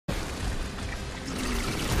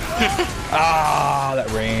Ah,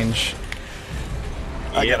 that range.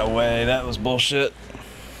 I got away. That was bullshit.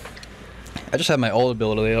 I just had my ult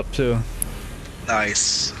ability up too.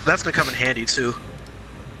 Nice. That's gonna come in handy too.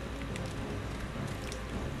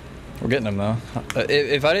 We're getting him though.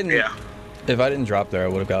 If I didn't drop there, I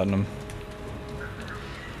would have gotten him.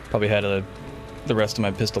 Probably had the rest of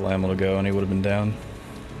my pistol ammo to go, and he would have been down.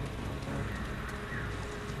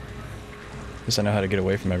 Guess I know how to get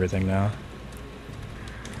away from everything now.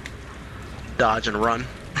 Dodge and run.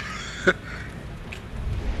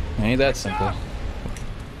 Ain't that simple.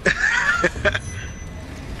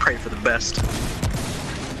 Pray for the best.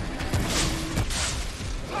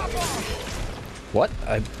 What?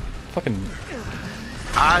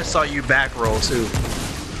 I saw you back roll too.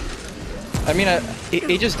 I mean,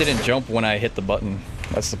 he just didn't jump when I hit the button.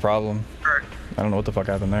 That's the problem. I don't know what the fuck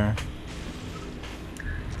happened there.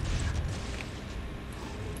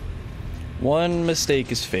 One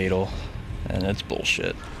mistake is fatal, and that's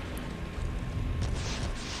bullshit.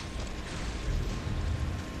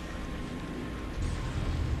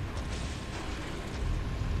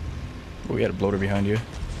 Oh, we had a bloater behind you.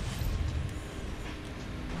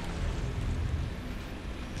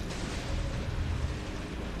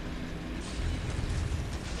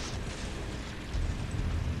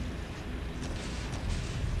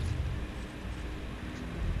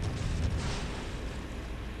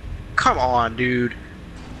 Come on, dude.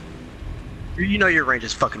 You know your range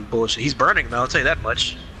is fucking bullshit. He's burning though, I'll tell you that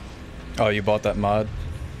much. Oh, you bought that mod?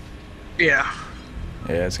 Yeah.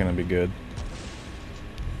 Yeah, it's gonna be good.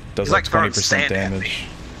 Does He's like like 20% damage.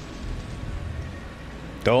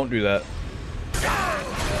 Don't do that.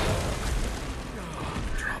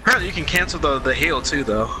 Apparently you can cancel the heal too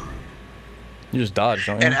though. You just dodge,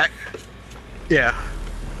 don't you? And yeah.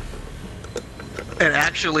 And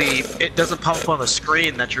actually, it doesn't pop up on the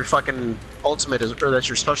screen that your fucking ultimate is, or that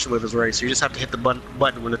your special move is ready. So you just have to hit the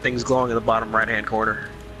button when the thing's glowing in the bottom right-hand corner.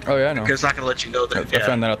 Oh yeah, I know. Because it's not gonna let you know that. I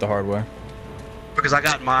found that out the hard way. Because I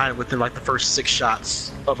got mine within like the first 6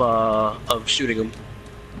 shots of shooting him.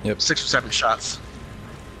 Yep. 6 or 7 shots.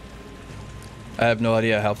 I have no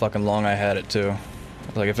idea how fucking long I had it too.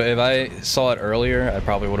 Like if I saw it earlier, I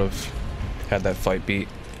probably would have had that fight beat.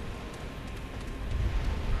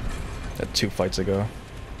 That 2 fights ago.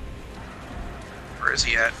 Where is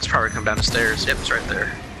he at? It's probably come down the stairs. Yep, it's right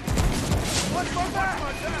there.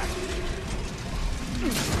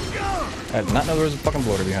 I did not know there was a fucking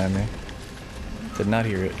bloater behind me. Did not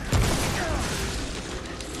hear it.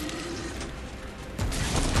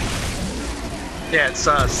 Yeah, it's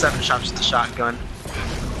 7 shots with the shotgun.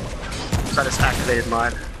 So I just activated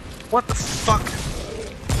mine. What the fuck?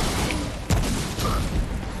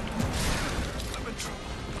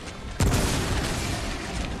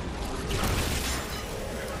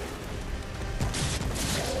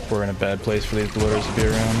 We're in a bad place for these bloaters to be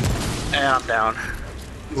around. Yeah, I'm down.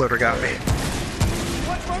 Loader got me.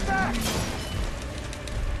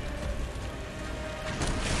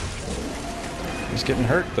 He's getting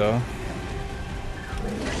hurt though.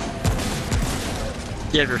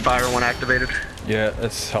 You have your fire one activated. Yeah,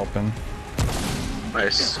 it's helping.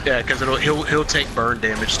 Nice. Yeah, because he'll take burn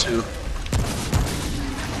damage too.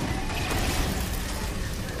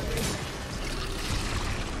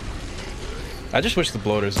 I just wish the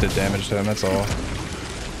bloaters did damage to him, that's all.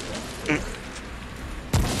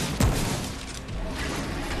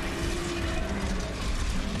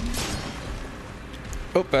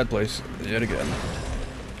 Oh, bad place. Yet again.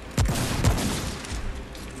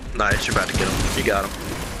 Nice, you're about to get him. You got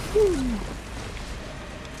him.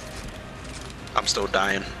 I'm still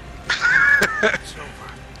dying. I'm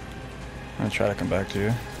gonna try to come back to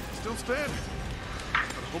you. Still standing.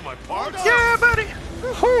 Pull my parts. Yeah, buddy.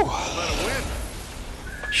 Whew.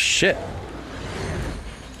 Shit.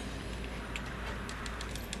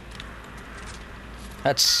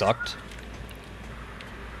 That sucked.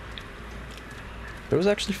 It was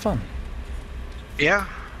actually fun. Yeah.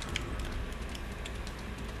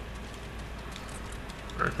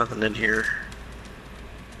 There's nothing in here.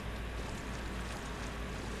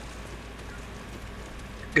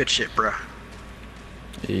 Good shit, bruh.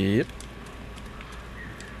 Yep.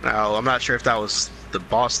 Now, I'm not sure if that was the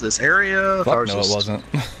boss of this area. Fuck no, it wasn't.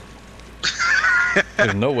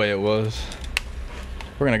 There's no way it was.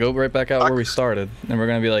 We're gonna go right back out where we started, and we're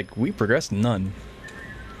gonna be like, we progressed none.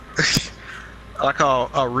 I like how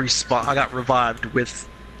I got revived with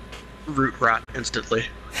root rot instantly.